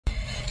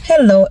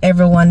Hello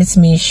everyone, it's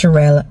me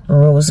Sherelle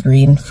Rose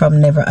Green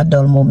from Never a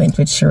Dull Moment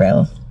with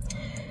Sherelle.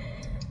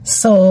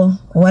 So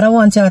what I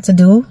want y'all to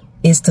do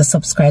is to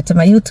subscribe to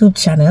my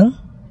YouTube channel,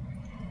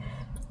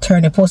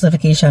 turn the post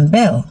notification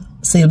bell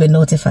so you'll be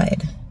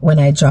notified when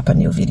I drop a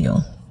new video.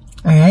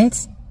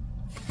 Alright?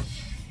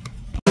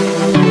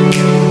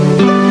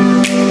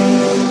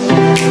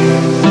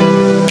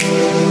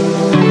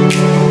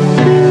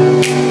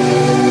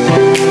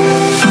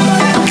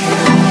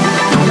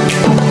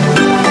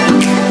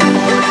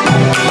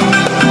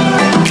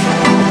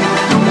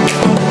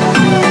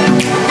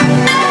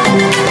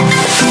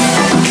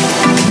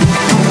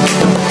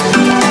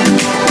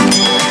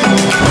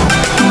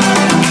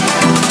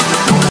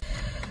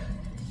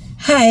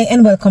 Hi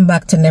and welcome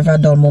back to Never a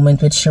Dull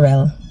Moment with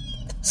Sherelle.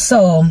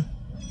 So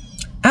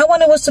I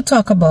wanted us to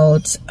talk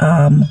about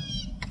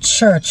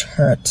church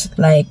hurt,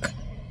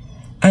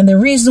 and the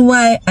reason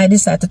why I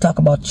decided to talk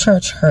about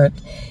church hurt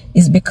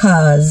is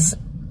because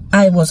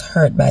I was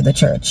hurt by the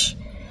church,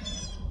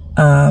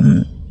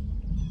 and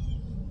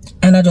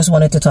I just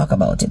wanted to talk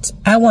about it.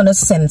 I want to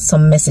send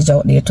some message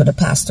out there to the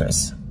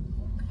pastors.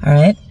 All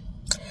right,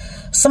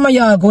 some of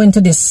y'all go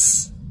into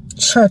this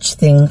church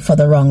thing for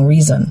the wrong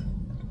reason.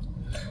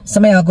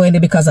 Some of y'all going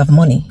there because of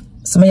money.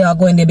 Some of y'all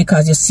going there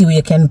because you see where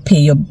you can pay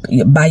you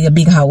buy your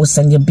big house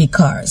and your big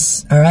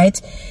cars. All right.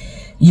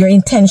 Your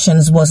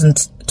intentions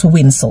wasn't to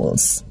win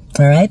souls.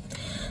 All right.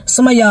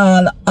 Some of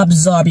y'all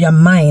absorb your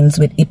minds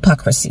with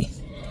hypocrisy.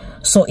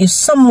 So if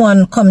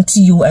someone come to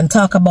you and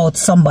talk about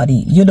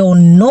somebody, you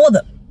don't know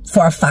that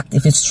for a fact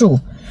if it's true,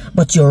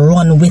 but you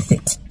run with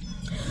it.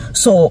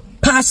 So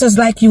pastors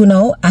like you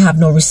know, I have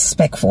no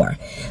respect for.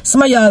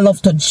 Some of y'all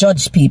love to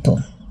judge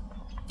people.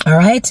 All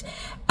right.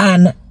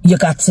 And you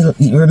got to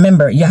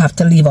remember, you have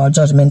to leave all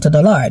judgment to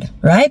the Lord,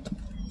 right?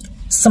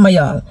 Some of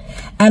y'all.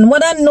 And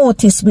what I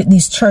notice with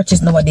these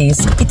churches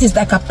nowadays, it is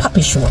like a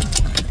puppy show.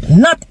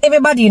 Not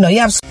everybody, you know,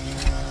 yes,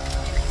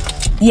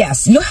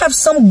 you have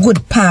some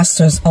good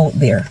pastors out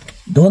there.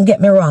 Don't get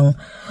me wrong.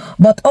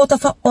 But out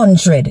of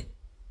 100,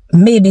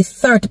 maybe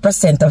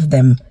 30% of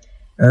them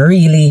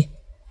really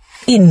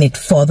in it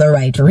for the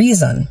right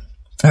reason.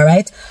 All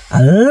right.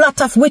 A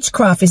lot of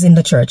witchcraft is in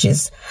the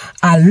churches.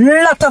 A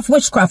lot of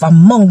witchcraft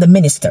among the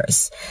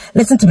ministers.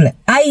 Listen to me.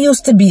 I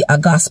used to be a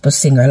gospel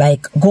singer,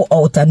 like go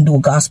out and do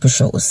gospel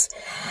shows.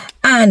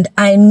 And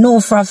I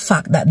know for a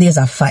fact that there's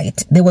a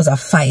fight. There was a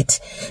fight.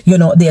 You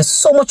know, there's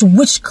so much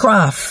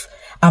witchcraft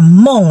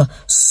among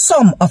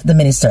some of the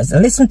ministers.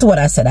 Listen to what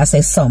I said. I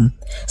say some.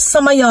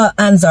 Some of your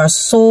hands are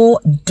so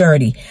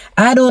dirty.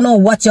 I don't know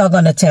what you're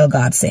going to tell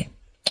God, say.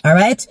 All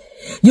right.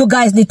 You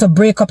guys need to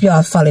break up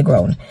your folly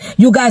ground.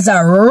 You guys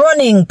are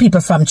running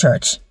people from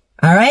church.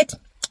 All right.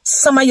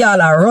 Some of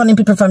y'all are running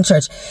people from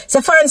church.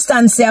 So for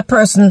instance, say a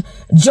person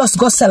just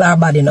go sell her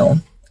body now.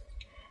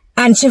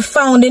 And she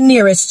found the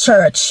nearest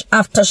church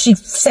after she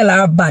sell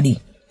her body.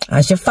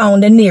 And she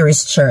found the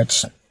nearest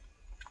church.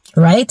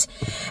 Right.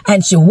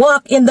 And she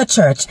walk in the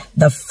church.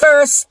 The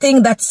first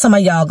thing that some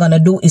of y'all gonna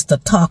do is to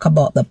talk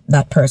about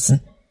that person.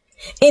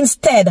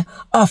 Instead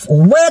of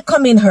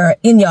welcoming her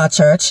in your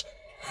church.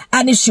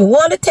 And if she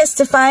want to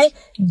testify,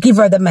 give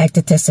her the mic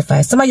to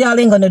testify. Some of y'all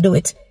ain't going to do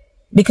it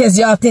because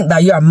y'all think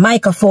that your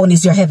microphone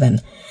is your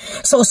heaven.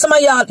 So some of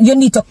y'all, you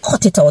need to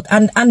cut it out.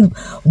 And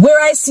where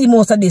I see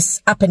most of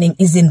this happening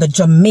is in the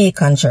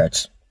Jamaican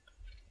church.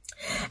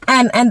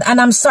 And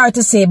I'm sorry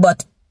to say,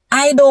 but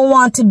I don't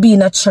want to be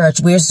in a church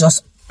where it's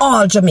just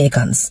all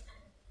Jamaicans.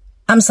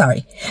 I'm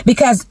sorry,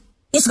 because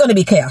it's going to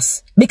be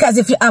chaos. Because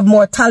if you have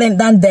more talent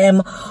than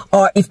them,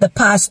 or if the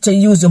pastor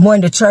use you more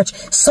in the church,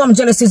 some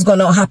jealousy is going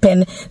to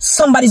happen.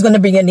 Somebody's going to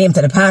bring your name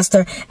to the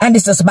pastor, and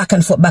it's just back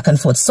and forth, back and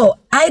forth. So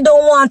I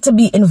don't want to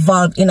be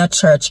involved in a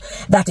church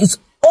that is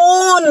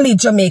only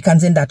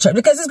Jamaicans in that church,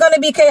 because it's going to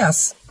be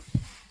chaos.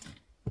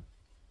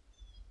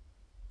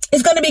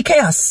 It's going to be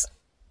chaos.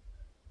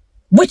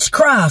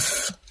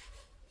 Witchcraft,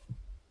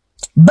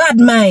 bad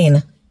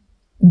mind,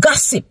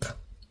 gossip.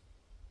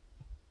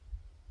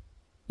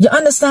 You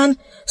understand?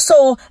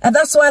 So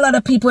that's why a lot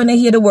of people, when they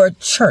hear the word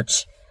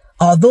church,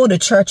 although the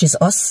church is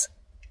us,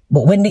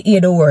 but when they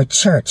hear the word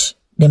church,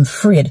 they're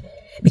afraid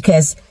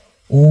because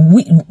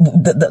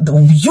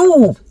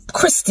you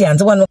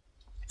Christians,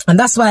 and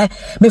that's why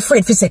I'm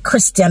afraid to say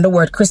Christian, the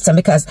word Christian,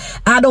 because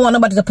I don't want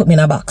nobody to put me in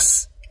a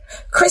box.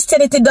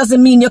 Christianity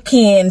doesn't mean you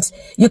can't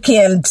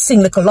sing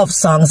little love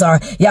songs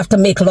or you have to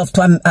make love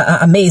to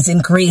Amazing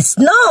Grace.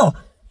 No.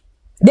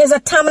 There's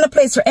a time and a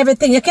place for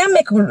everything. You can't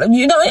make,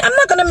 you know, I'm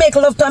not going to make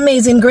love to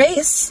Amazing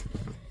Grace.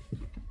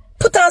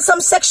 Put on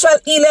some sexual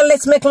healing.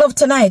 Let's make love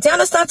tonight. You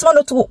understand? It's one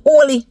or two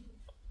holy.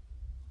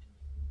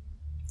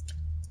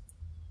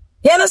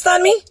 You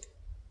understand me?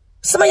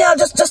 Some of y'all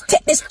just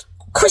take this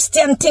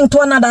Christian thing to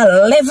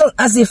another level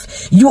as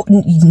if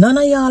none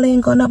of y'all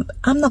ain't gonna,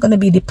 I'm not going to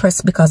be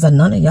depressed because of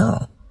none of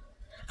y'all.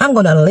 I'm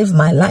going to live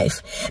my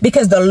life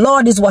because the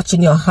Lord is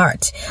watching your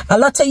heart. A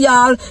lot of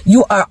y'all,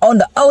 you are on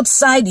the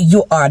outside,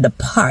 you are the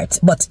part.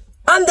 But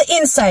On the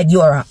inside,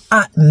 you're a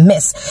hot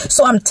mess.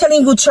 So I'm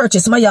telling you,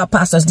 churches, some of your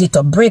pastors need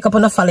to break up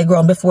on the folly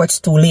ground before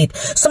it's too late.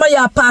 Some of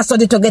your pastors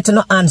need to get in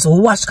the hands,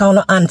 wash down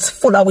the hands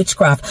full of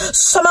witchcraft.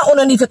 Some of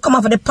you need to come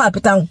off of the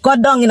pulpit and go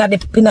down in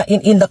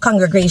the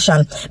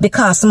congregation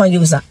because some of you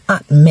is a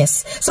hot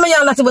mess. Some of you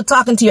are not even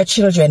talking to your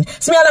children.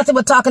 Some of you are not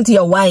even talking to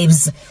your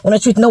wives. When you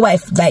treat no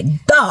wife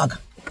like dog.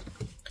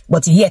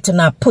 But yet to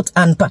not put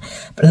and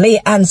lay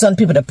hands on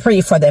people to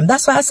pray for them.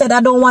 That's why I said I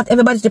don't want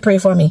everybody to pray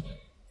for me.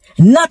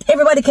 Not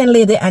everybody can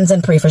lay their hands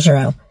and pray for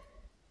Cheryl.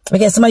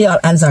 Because some of y'all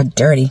hands are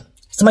dirty.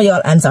 Some of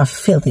y'all hands are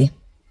filthy.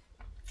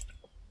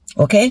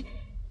 Okay?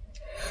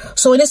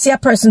 So when you see a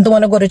person don't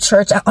want to go to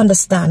church, I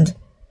understand.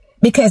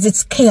 Because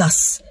it's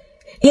chaos.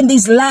 In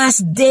these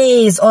last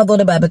days, although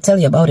the Bible tell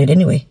you about it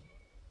anyway.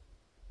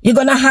 You're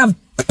going to have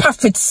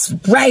prophets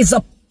rise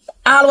up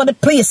all over the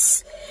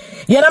place.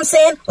 You know what I'm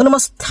saying? You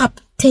must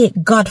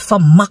take God for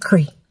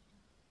mockery.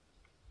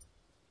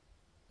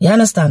 You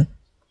understand?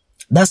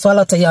 That's why a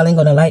lot of y'all ain't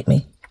gonna like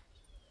me.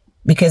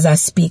 Because I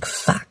speak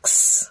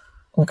facts.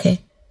 Okay?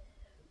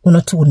 You're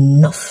not too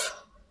enough.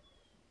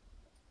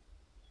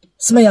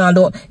 Some of y'all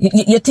don't.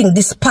 You think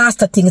this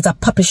pastor thing is a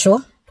puppy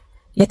show?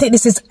 You think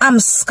this is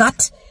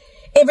Scott?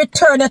 Every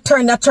turn you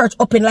turn that church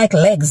up in like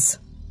legs.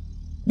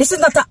 This is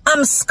not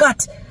a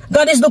Scott.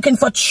 God is looking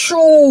for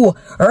true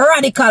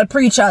radical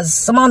preachers.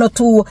 Some are not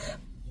too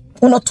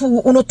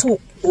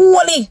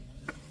holy.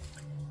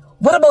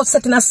 What about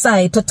setting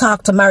aside to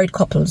talk to married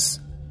couples?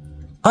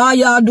 All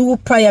y'all do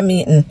prayer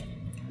meeting,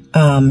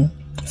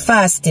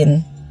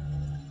 fasting,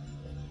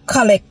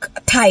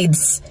 collect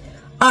tithes,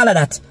 all of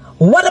that.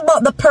 What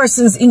about the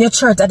persons in your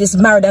church that is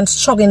married and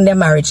struggling in their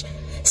marriage?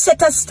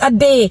 Set us a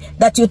day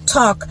that you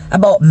talk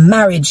about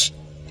marriage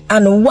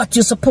and what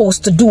you're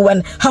supposed to do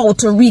and how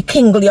to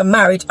rekindle your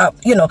marriage up,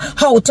 you know,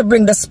 how to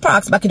bring the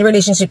sparks back in the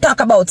relationship. Talk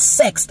about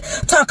sex.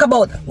 Talk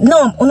about,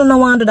 no, I don't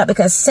want to do that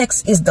because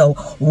sex is the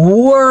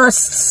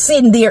worst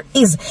sin there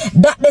is.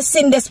 That the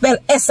sin they spell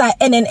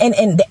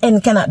S-I-N-N-N-N, the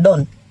N cannot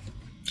done.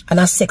 And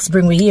that sex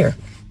bring we here.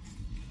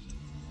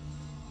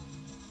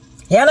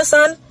 You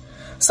understand?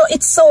 So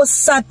it's so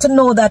sad to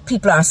know that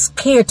people are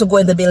scared to go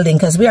in the building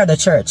because we are the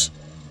church.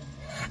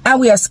 And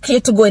we are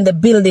scared to go in the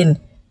building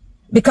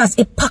because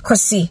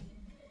hypocrisy,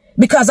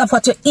 because of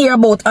what you hear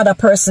about other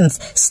persons.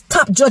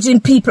 Stop judging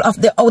people of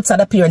the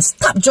outside appearance.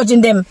 Stop judging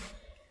them.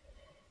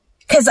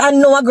 Because I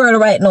know a girl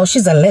right now,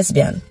 she's a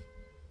lesbian.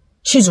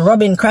 She's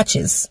rubbing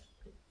crotches.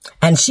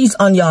 And she's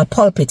on y'all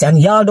pulpit.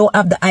 And y'all don't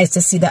have the eyes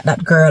to see that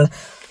that girl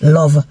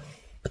love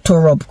to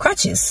rub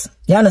crotches.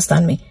 You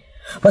understand me?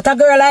 But a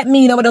girl like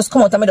me, you know, we just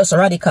come out and we just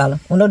radical.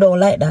 We don't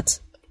like that.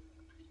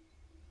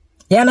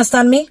 You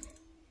understand me?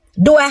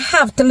 Do I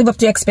have to live up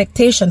to your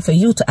expectation for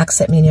you to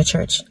accept me in your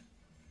church?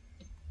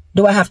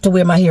 Do I have to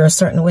wear my hair a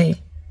certain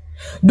way?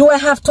 Do I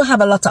have to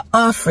have a lot of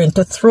offering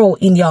to throw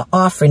in your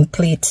offering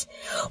plate?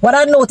 What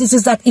I notice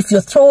is that if you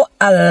throw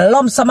a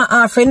lump sum of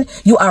offering,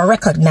 you are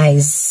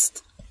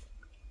recognized.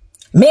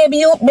 Maybe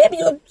you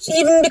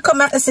even become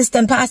an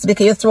assistant pastor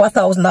because you throw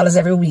 $1,000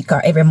 every week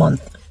or every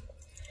month.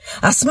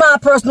 A small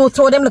person will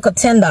throw them like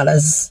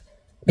 $10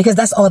 because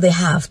that's all they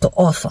have to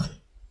offer.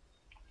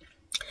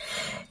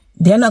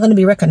 They're not going to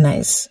be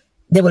recognized.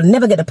 They will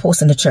never get a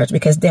post in the church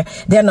because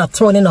they're not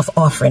throwing enough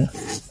offering.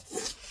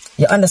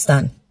 You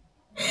understand?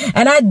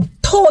 And I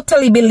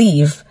totally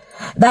believe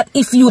that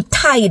if you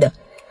tithe,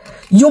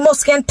 you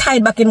must can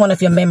tithe back in one of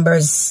your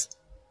members.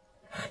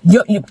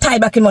 You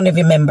tithe back in one of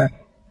your members.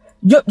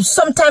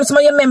 Sometimes some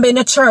of your members in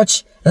the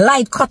church,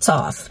 light cut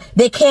off.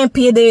 They can't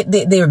pay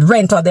their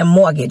rent or their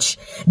mortgage.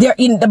 They're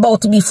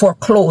about to be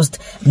foreclosed.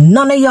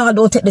 None of y'all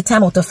don't take the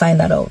time out to find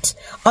that out.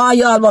 All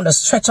y'all want to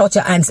stretch out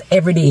your hands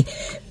every day.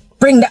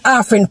 Bring the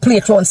offering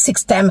plate around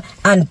 6 times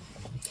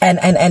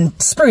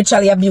and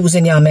spiritually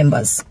abusing your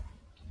members.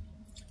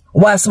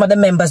 While some of the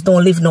members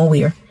don't live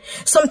nowhere.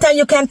 Sometimes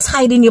you can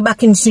tithe in you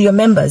back into your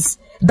members.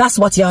 That's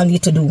what y'all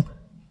need to do.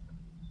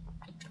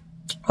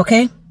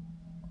 Okay?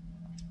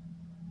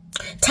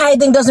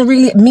 Tithing doesn't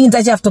really mean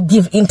that you have to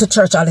give into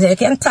church all the time. You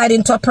can tithe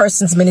into a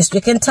person's ministry.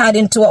 You can tithe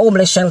into a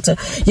homeless shelter.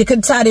 You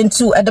can tithe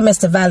into a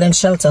domestic violence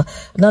shelter.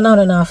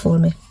 No, fool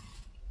me.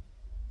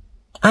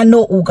 I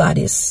know who God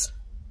is.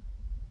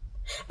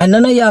 And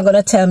none of y'all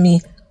gonna tell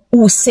me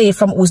who's saved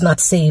from who's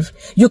not saved.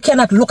 You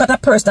cannot look at a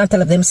person and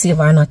tell if them saved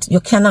or not. You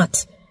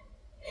cannot.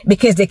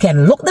 Because they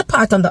can look the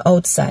part on the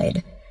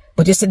outside.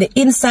 But you see, the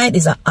inside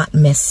is a hot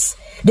mess.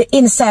 The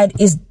inside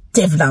is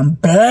devil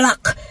and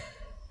black.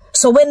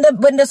 So when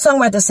the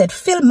songwriter said,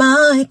 fill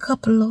my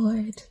cup,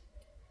 Lord,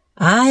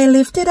 I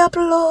lift it up,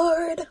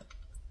 Lord.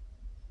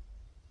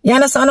 You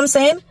understand what I'm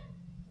saying?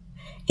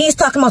 He's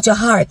talking about your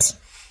heart.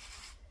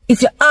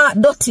 If your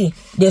heart dirty,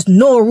 there's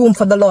no room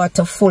for the Lord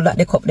to fill that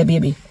the cup, the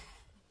baby.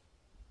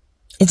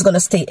 It's going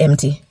to stay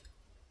empty.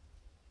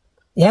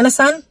 You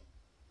understand?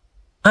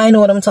 I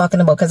know what I'm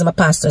talking about because I'm a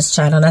pastor's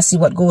child and I see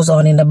what goes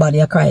on in the body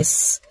of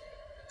Christ.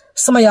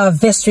 Some of y'all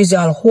vestries,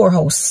 y'all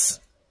whorehouse.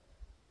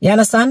 You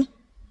understand?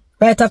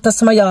 Right after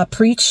some of y'all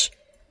preach,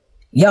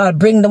 y'all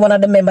bring one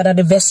of the members of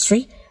the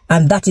vestry,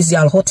 and that is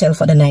y'all hotel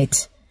for the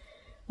night.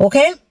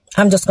 Okay?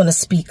 I'm just going to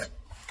speak.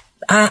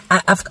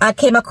 I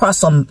came across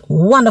some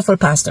wonderful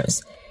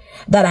pastors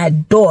that I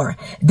adore.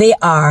 They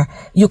are,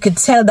 you can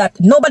tell that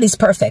nobody's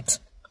perfect,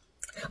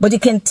 but you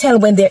can tell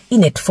when they're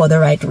in it for the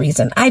right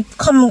reason. I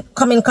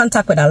come in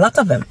contact with a lot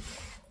of them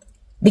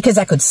because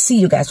I could see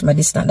you guys from a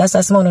distance. That's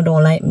why someone who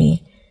don't like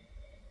me.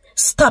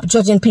 Stop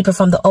judging people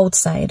from the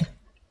outside.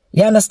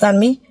 You understand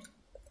me?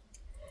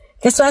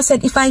 That's why I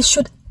said, if I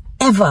should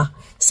ever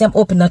say I'm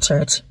opening a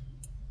church,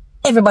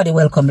 everybody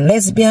welcome.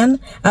 Lesbian,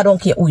 I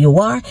don't care who you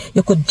are.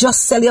 You could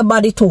just sell your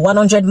body to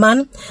 100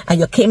 man and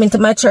you came into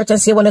my church and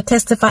say you want to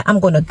testify.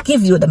 I'm going to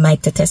give you the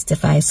mic to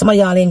testify. Some of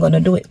y'all ain't going to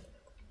do it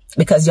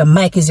because your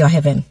mic is your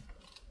heaven.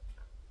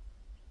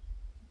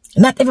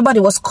 Not everybody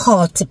was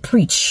called to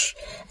preach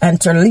and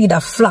to lead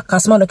a flock.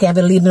 Because someone can't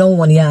even lead no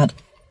one yard.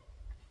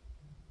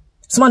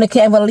 Someone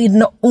can't even lead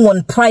no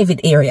one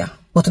private area.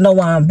 But no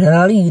one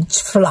lead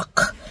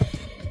flock.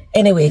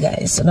 Anyway,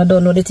 guys, I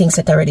don't know the thing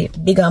set already.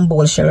 Big and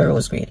bold, Cheryl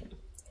Rosegrade.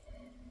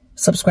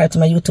 Subscribe to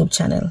my YouTube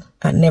channel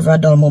at Never a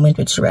Dull Moment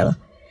with Cheryl.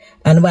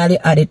 And while you're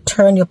at it,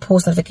 turn your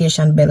post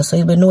notification bell so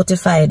you'll be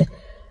notified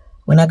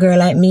when a girl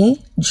like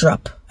me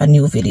drop a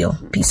new video.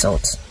 Peace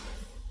out.